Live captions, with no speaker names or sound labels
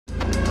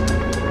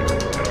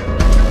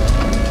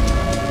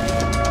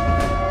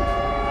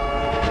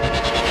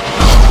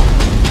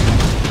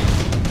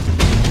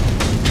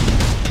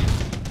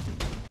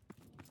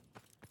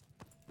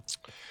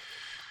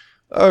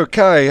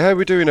Okay, how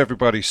we doing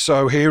everybody?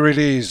 So here it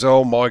is.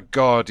 Oh my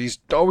god, he's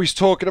always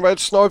talking about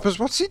snipers.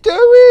 What's he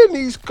doing?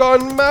 He's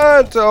gone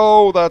mad.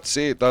 Oh, that's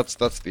it. That's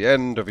the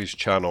end of his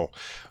channel.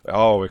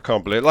 Oh, we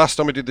can't believe it. Last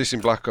time we did this in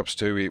Black Ops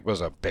 2, it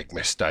was a big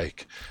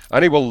mistake.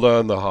 And he will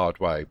learn the hard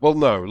way. Well,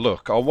 no,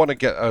 look, I want to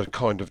get a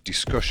kind of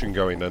discussion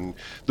going. And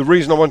the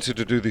reason I wanted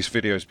to do this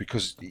video is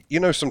because,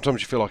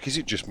 sometimes you feel like, is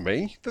it just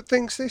me that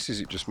thinks this? Is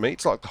it just me?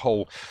 It's like the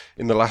whole,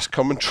 in the last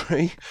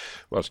commentary,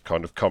 well, it's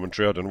kind of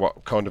commentary, I don't know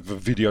what kind of a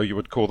video you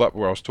would call that,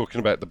 where I was talking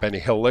about the Benny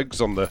Hill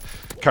legs on the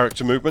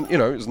character movement. It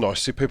was nice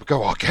to see people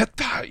go, I get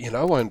that, I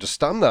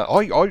understand that.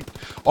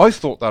 I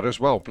thought that as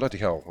well. Bloody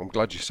hell, I'm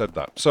glad you said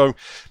that. So,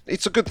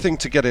 it's a good thing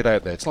to get it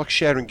out there. It's like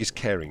sharing is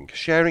caring.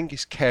 Sharing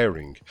is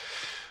caring.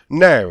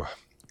 Now,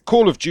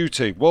 Call of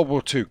Duty, World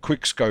War II,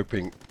 quick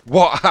scoping.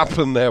 What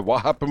happened there?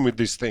 What happened with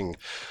this thing?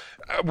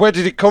 Where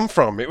did it come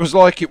from? It was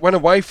like it went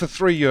away for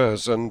 3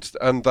 years and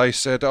they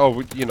said,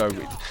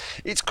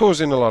 it's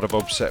causing a lot of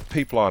upset.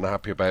 People aren't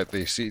happy about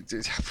this.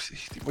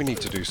 We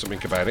need to do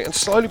something about it. And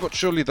slowly but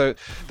surely they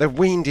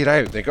weaned it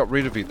out. They got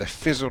rid of it. They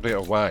fizzled it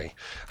away.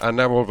 And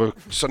now all of a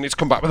sudden it's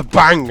come back with a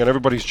bang and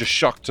everybody's just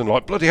shocked and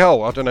like, bloody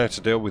hell, I don't know how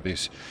to deal with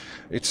this.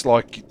 It's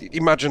like,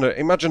 imagine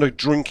a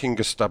drinking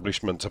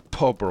establishment, a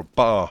pub or a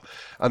bar,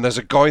 and there's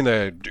a guy in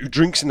there who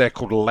drinks in there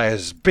called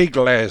Les, Big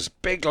Les,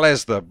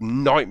 the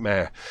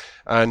nightmare.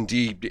 And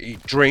he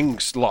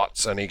drinks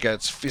lots and he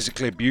gets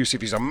physically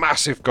abusive. He's a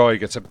massive guy, he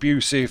gets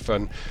abusive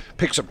and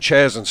picks up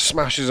chairs and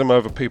smashes them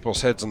over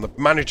people's heads, and the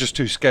manager's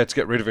too scared to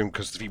get rid of him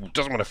because he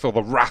doesn't want to feel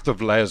the wrath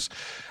of Les,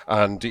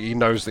 and he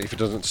knows that if he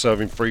doesn't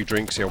serve him free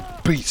drinks he'll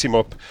beat him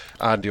up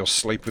and he'll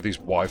sleep with his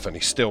wife, and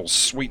he still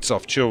sweets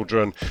off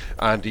children,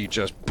 and he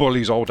just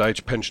bullies old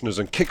age pensioners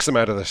and kicks them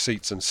out of their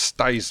seats and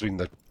stays in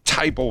the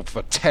table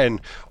for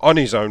 10 on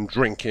his own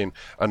drinking,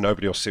 and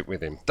nobody will sit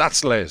with him.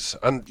 That's Les.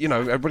 And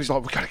everybody's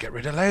like, we gotta get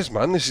rid of Les,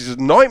 man, this is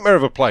a nightmare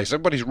of a place.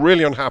 Everybody's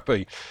really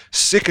unhappy,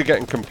 sick of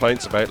getting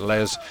complaints about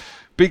Les.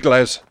 Big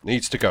Les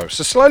needs to go.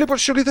 So slowly but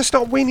surely they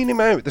start weaning him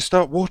out. They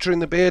start watering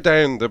the beer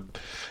down. The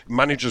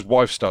manager's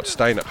wife starts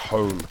staying at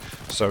home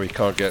so he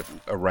can't get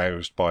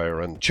aroused by her.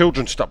 And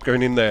children stop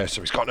going in there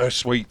so he's got no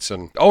sweets.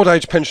 And old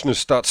age pensioners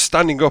start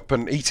standing up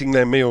and eating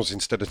their meals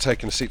instead of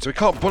taking a seat. So he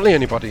can't bully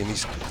anybody and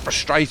he's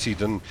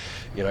frustrated. And,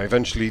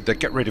 eventually they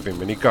get rid of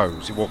him and he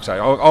goes. He walks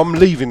out. I'm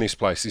leaving this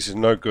place. This is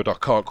no good. I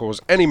can't cause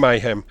any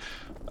mayhem.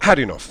 Had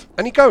enough.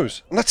 And he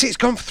goes. And that's it. It's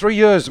gone for 3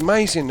 years.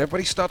 Amazing.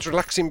 Everybody starts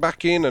relaxing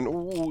back in.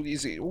 And,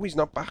 he's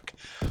not back.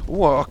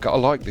 I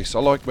like this. I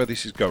like where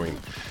this is going.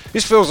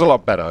 This feels a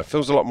lot better. It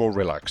feels a lot more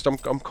relaxed. I'm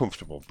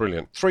comfortable.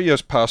 Brilliant. 3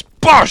 years pass.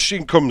 Bosh!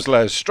 In comes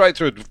Les. Straight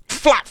through.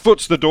 Flat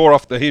foots the door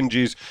off the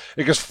hinges.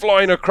 It goes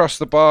flying across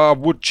the bar.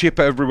 Wood chip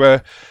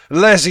everywhere.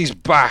 Les is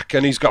back.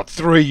 And he's got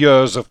 3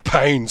 years of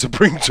pain to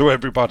bring to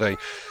everybody.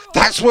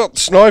 That's what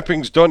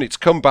sniping's done. It's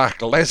come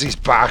back. Les is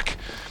back.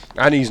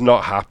 And he's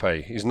not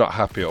happy. He's not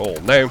happy at all.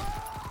 Now,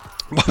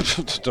 I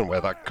don't know where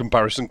that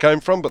comparison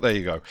came from, but there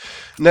you go.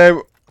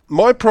 Now,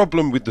 my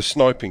problem with the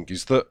sniping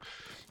is that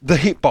the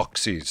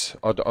hitboxes,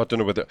 I don't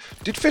know whether...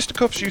 Did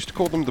Fisticuffs used to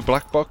call them the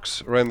black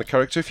box around the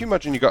character? If you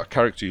imagine you got a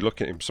character, you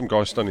look at him, some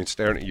guy standing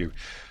staring at you.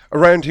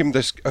 Around him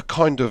there's a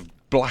kind of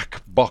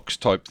black box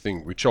type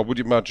thing, which I would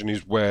imagine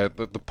is where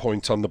the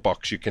point on the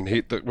box you can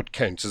hit that would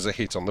count as a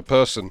hit on the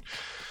person.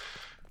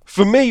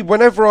 For me,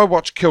 whenever I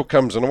watch kill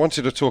cams, and I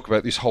wanted to talk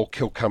about this whole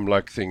kill cam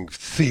lag thing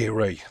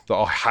theory, that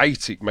I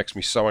hate, it makes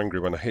me so angry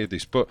when I hear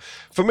this, but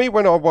for me,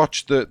 when I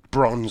watch the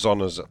bronze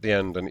honours at the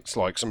end, and it's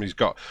like somebody's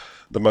got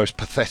the most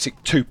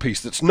pathetic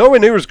two-piece that's nowhere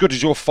near as good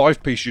as your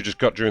five-piece you just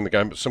got during the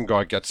game, but some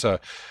guy gets a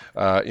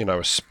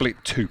split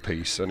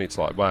two-piece, and it's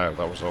like, wow,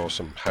 that was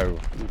awesome,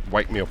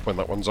 wake me up when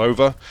that one's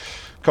over,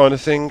 kind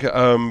of thing.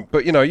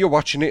 But you're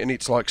watching it and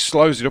it's like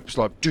slows it up. It's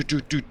like do,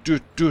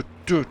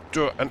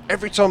 and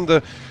every time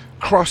the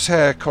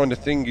crosshair kind of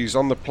thing is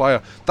on the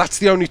player, that's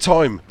the only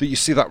time that you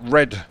see that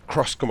red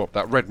cross come up,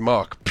 that red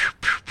mark. Pew,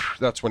 pew, pew.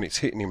 That's when it's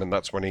hitting him, and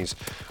that's when he's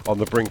on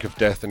the brink of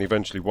death, and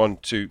eventually 1,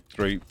 2,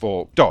 3,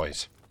 4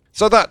 dies.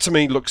 So that to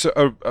me looks at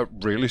a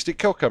realistic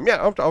kill cam.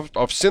 Yeah,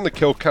 I've seen the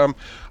kill cam,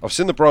 I've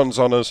seen the bronze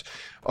honours.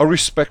 I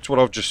respect what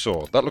I've just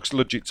saw. That looks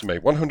legit to me,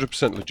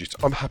 100% legit.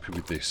 I'm happy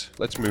with this.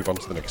 Let's move on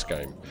to the next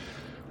game.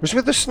 Whereas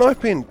with the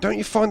sniping, don't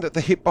you find that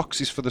the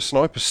hitboxes for the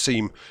snipers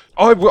seem...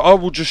 I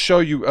will just show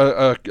you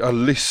a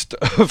list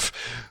of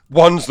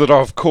ones that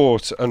I've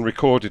caught and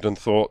recorded and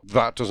thought,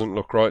 that doesn't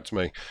look right to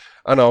me.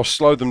 And I'll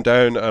slow them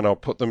down and I'll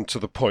put them to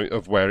the point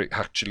of where it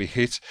actually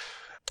hit.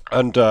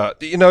 And,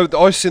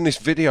 I seen this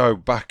video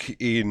back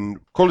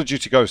in Call of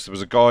Duty Ghosts. There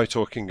was a guy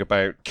talking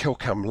about kill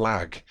cam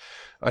lag.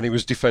 and he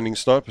was defending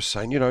snipers,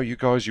 saying, you know, you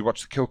guys, you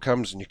watch the kill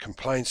cams and you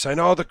complain, saying,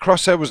 oh, the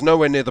crosshair was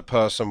nowhere near the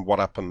person, what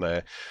happened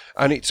there?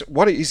 And it's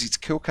what it is, it's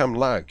kill cam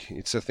lag.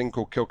 It's a thing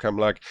called kill cam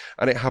lag,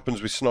 and it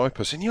happens with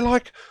snipers. And you're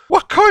like,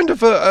 what kind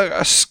of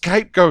a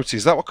scapegoat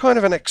is that? What kind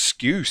of an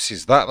excuse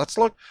is that? That's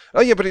like,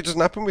 oh yeah, but it doesn't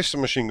happen with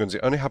some machine guns,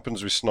 it only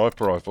happens with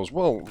sniper rifles.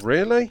 Well,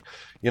 really?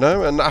 You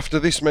know, and after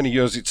this many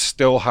years, it's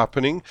still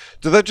happening.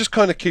 Do they just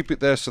kind of keep it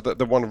there so that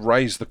they want to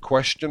raise the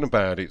question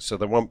about it? So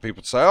they want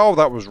people to say, oh,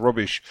 that was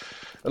rubbish.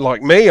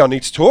 Like me, I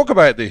need to talk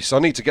about this. I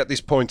need to get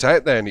this point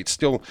out there. And it's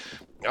still,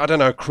 I don't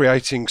know,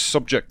 creating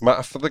subject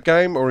matter for the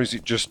game. Or is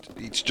it just,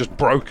 it's just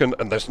broken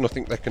and there's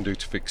nothing they can do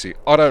to fix it?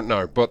 I don't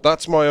know. But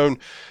that's my own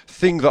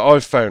thing that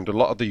I've found. A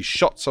lot of these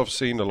shots I've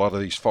seen, a lot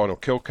of these final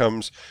kill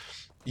cams,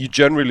 you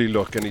generally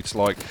look and it's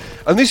like,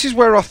 and this is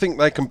where I think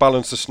they can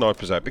balance the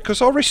snipers out,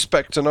 because I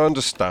respect and I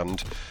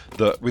understand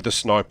that with a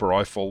sniper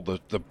rifle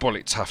the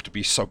bullets have to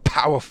be so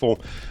powerful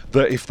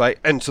that if they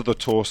enter the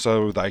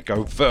torso they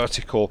go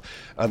vertical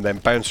and then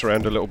bounce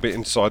around a little bit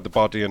inside the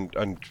body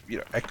and you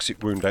know,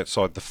 exit wound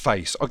outside the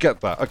face. I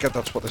get that. I get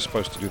that's what they're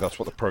supposed to do. That's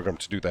what they're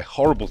programmed to do. They're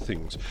horrible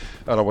things,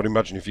 and I would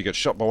imagine if you get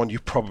shot by one you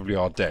probably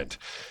are dead.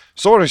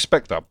 So I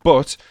respect that,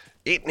 but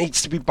it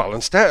needs to be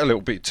balanced out a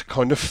little bit to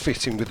kind of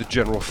fit in with the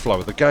general flow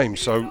of the game.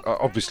 So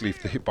obviously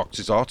if the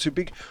hitboxes are too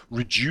big,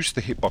 reduce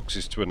the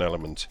hitboxes to an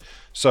element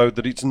so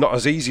that it's not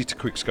as easy to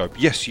quickscope.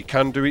 Yes, you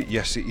can do it,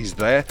 yes it is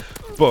there,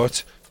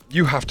 but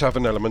you have to have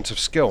an element of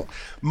skill.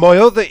 My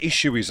other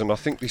issue is, and I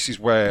think this is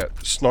where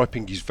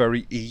sniping is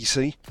very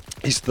easy,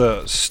 is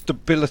the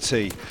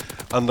stability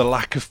and the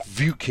lack of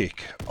view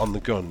kick on the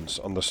guns,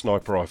 on the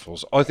sniper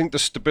rifles. I think the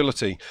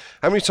stability,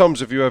 how many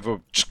times have you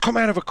ever just come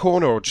out of a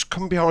corner or just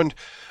come behind,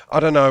 I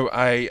don't know,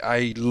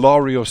 a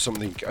lorry or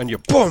something, and you're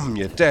boom,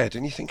 you're dead,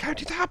 and you think, how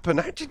did it happen?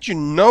 How did you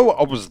know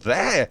I was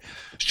there?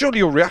 Surely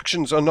your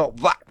reactions are not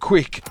that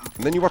quick.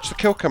 And then you watch the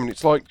kill cam and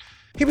it's like,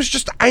 he was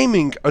just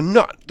aiming and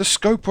the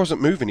scope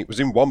wasn't moving. It was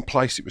in one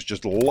place. It was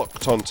just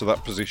locked onto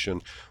that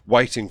position,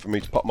 waiting for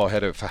me to pop my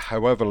head out for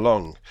however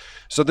long.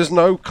 So there's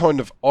no kind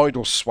of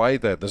idle sway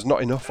there. There's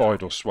not enough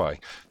idle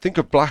sway. Think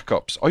of Black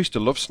Ops. I used to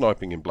love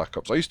sniping in Black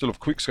Ops. I used to love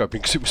quickscoping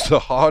because it was the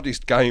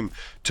hardest game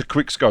to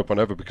quickscope on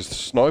ever, because the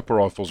sniper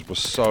rifles were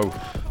so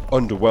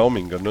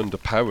underwhelming and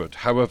underpowered.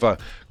 However,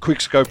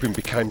 quickscoping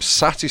became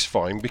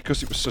satisfying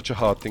because it was such a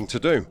hard thing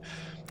to do.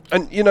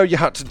 And, you know, you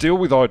had to deal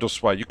with idle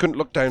sway. You couldn't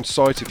look down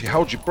sight. If you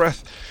held your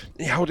breath,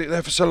 you held it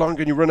there for so long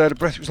and you run out of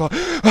breath, it was like,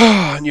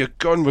 ah, and your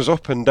gun was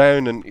up and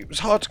down, and it was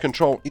hard to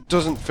control. It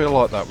doesn't feel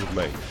like that with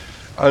me.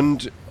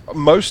 And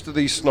most of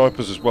these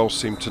snipers as well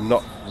seem to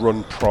not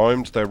run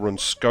primed. They run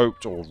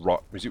scoped, or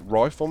is it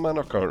rifleman?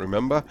 I can't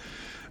remember.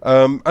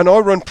 And I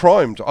run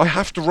primed. I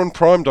have to run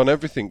primed on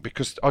everything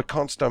because I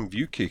can't stand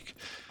view kick.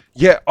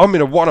 Yeah, I'm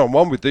in a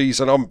one-on-one with these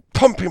and I'm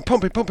pumping.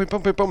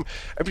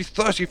 Every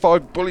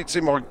 35 bullets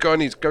in my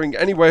gun is going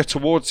anywhere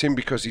towards him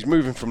because he's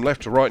moving from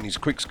left to right and he's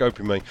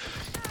quick-scoping me.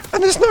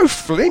 And there's no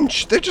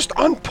flinch. They're just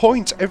on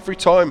point every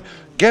time.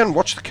 Again,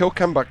 watch the kill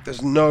cam back.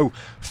 There's no,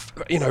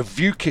 you know,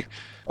 view kick.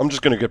 I'm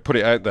just going to put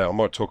it out there. I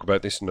might talk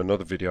about this in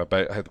another video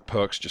about how the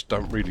perks just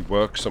don't really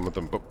work, some of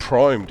them. But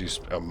primed is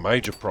a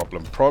major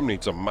problem. Prime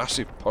needs a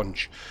massive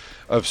punch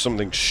of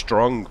something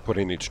strong put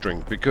in its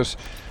drink, because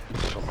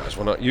I might as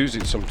well not use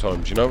it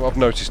sometimes, you know. I've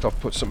noticed I've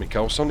put something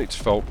else on, it's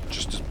felt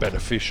just as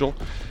beneficial.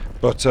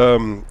 But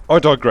I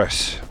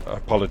digress.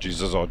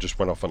 Apologies as I just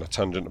went off on a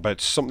tangent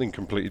about something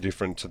completely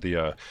different to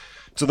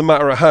the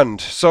matter at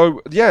hand.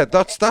 So yeah,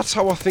 that's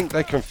how I think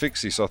they can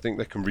fix this. I think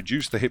they can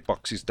reduce the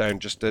hitboxes down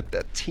just a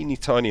teeny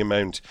tiny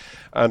amount,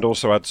 and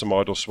also add some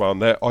idle sway on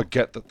there. I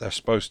get that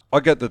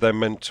they're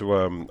meant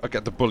to. I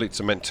get the bullets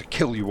are meant to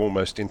kill you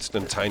almost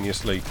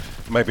instantaneously.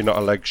 Maybe not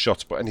a leg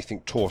shot, but anything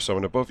torso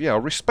and above. Yeah, I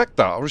respect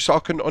that. I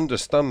can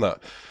understand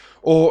that.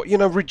 Or, you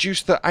know,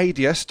 reduce the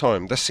ADS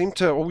time. They seem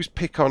to always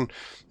pick on...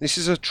 This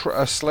is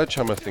a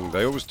sledgehammer thing.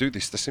 They always do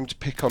this. They seem to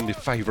pick on the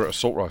favourite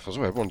assault rifles.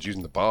 Oh, everyone's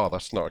using the bar.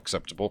 That's not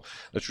acceptable.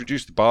 Let's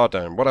reduce the bar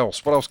down. What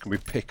else? What else can we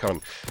pick on?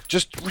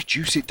 Just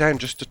reduce it down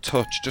just a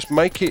touch. Just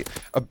make it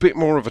a bit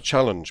more of a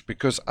challenge.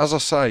 Because, as I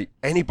say,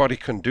 anybody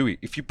can do it.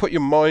 If you put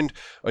your mind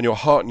and your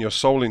heart and your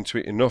soul into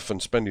it enough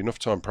and spend enough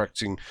time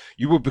practicing,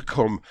 you will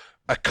become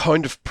a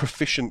kind of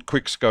proficient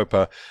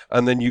quickscoper,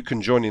 and then you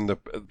can join in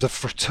the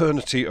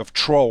fraternity of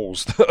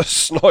trolls that are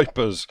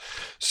snipers.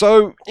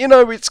 So, you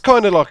know, it's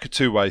kind of like a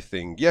two-way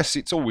thing. Yes,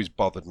 it's always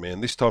bothered me,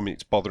 and this time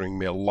it's bothering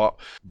me a lot,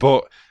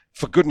 but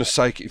for goodness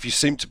sake, if you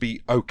seem to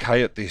be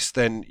okay at this,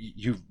 then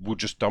you will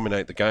just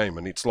dominate the game.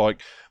 And it's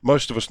like,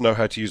 most of us know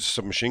how to use a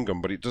submachine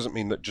gun, but it doesn't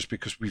mean that just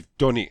because we've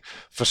done it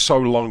for so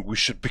long, we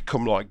should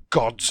become like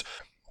gods.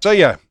 So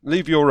yeah,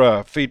 leave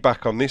your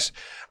feedback on this,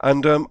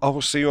 and I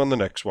will see you on the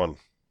next one.